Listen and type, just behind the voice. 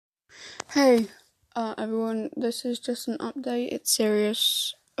Hey, everyone, this is just an update. It's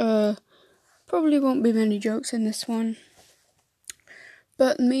serious. Probably won't be many jokes in this one.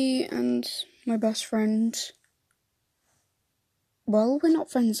 But me and my best friend, well, we're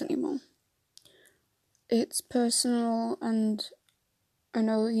not friends anymore. It's personal, and I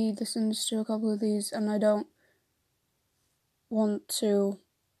know he listens to a couple of these, and I don't want to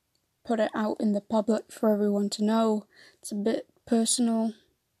put it out in the public for everyone to know. It's a bit personal.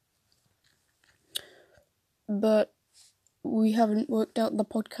 But we haven't worked out the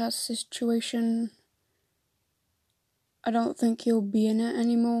podcast situation. I don't think he'll be in it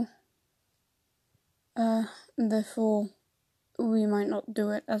anymore. Therefore, we might not do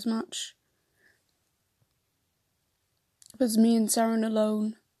it as much. Because me and Saren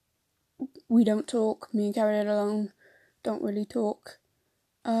alone, we don't talk. Me and Carrie alone don't really talk.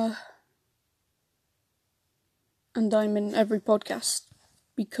 And I'm in every podcast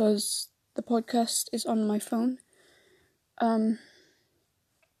because the podcast is on my phone.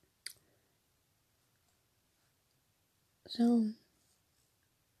 So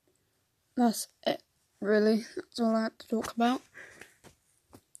that's it, really. That's all I had to talk about.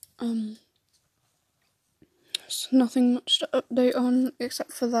 There's nothing much to update on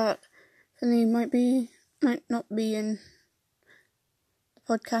except for that Finley might not be in the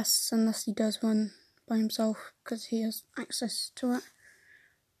podcasts unless he does one by himself because he has access to it.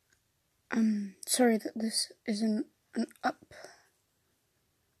 I'm sorry that this isn't an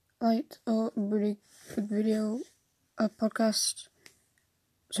uplight or really good video, a podcast.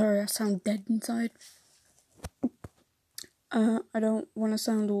 Sorry, I sound dead inside. I don't want to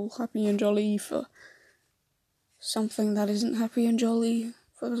sound all happy and jolly for something that isn't happy and jolly,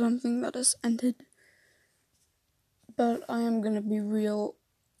 for something that has ended. But I am gonna be real.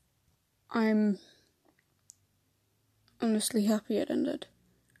 I'm honestly happy it ended.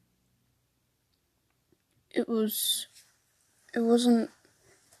 It wasn't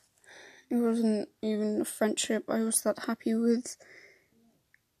even a friendship I was that happy with.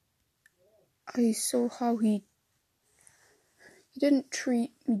 I saw how he didn't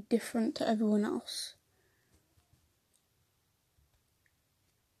treat me different to everyone else.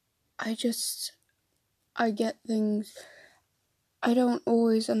 I get things. I don't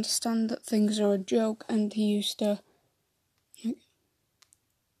always understand that things are a joke, and he used to.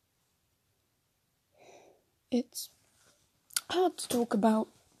 It's hard to talk about,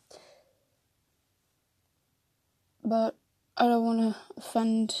 but I don't want to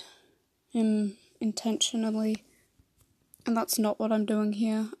offend him intentionally, and that's not what I'm doing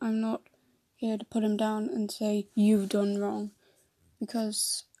here. I'm not here to put him down and say, you've done wrong,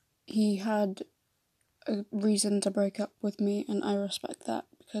 because he had a reason to break up with me, and I respect that,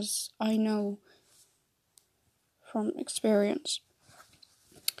 because I know from experience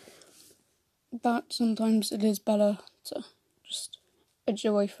that sometimes it is better to just edge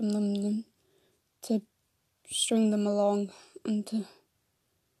away from them than to string them along and to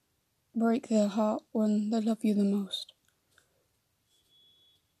break their heart when they love you the most.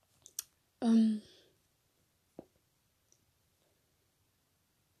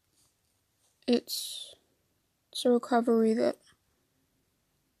 It's a recovery that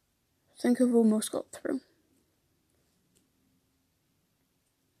I think I've almost got through.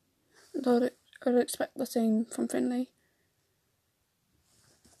 I'd expect the same from Finley.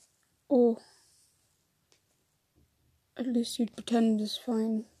 Or at least you'd pretend is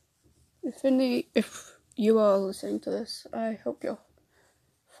fine. Finley, if you are listening to this, I hope you're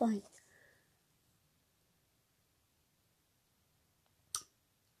fine.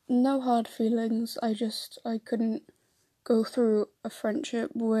 No hard feelings, I couldn't go through a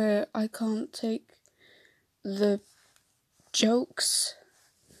friendship where I can't take the jokes,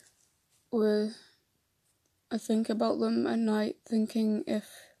 where I think about them at night thinking if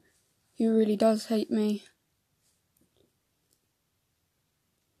he really does hate me.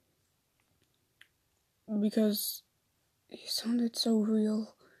 Because he sounded so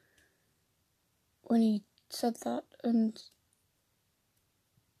real when he said that, and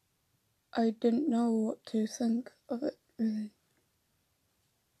I didn't know what to think of it, really.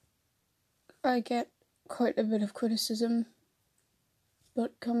 I get quite a bit of criticism,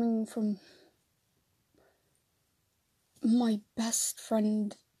 but coming from my best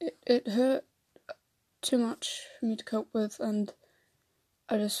friend, it hurt too much for me to cope with, and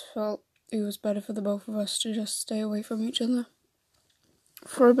I just felt it was better for the both of us to just stay away from each other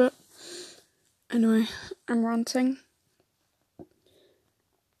for a bit. Anyway, I'm ranting.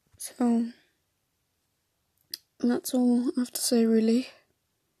 So, that's all I have to say, really.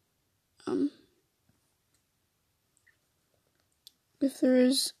 If there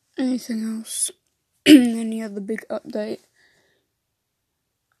is anything else, any other big update,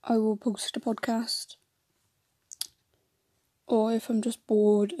 I will post a podcast. Or if I'm just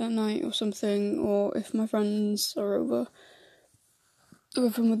bored at night or something, or if my friends are over,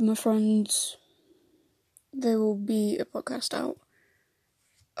 if I'm with my friends, there will be a podcast out.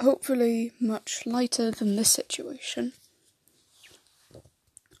 Hopefully much lighter than this situation.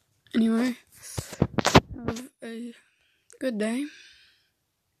 Anyway, have a good day.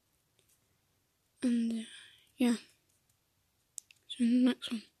 And yeah, see you in the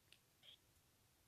next one.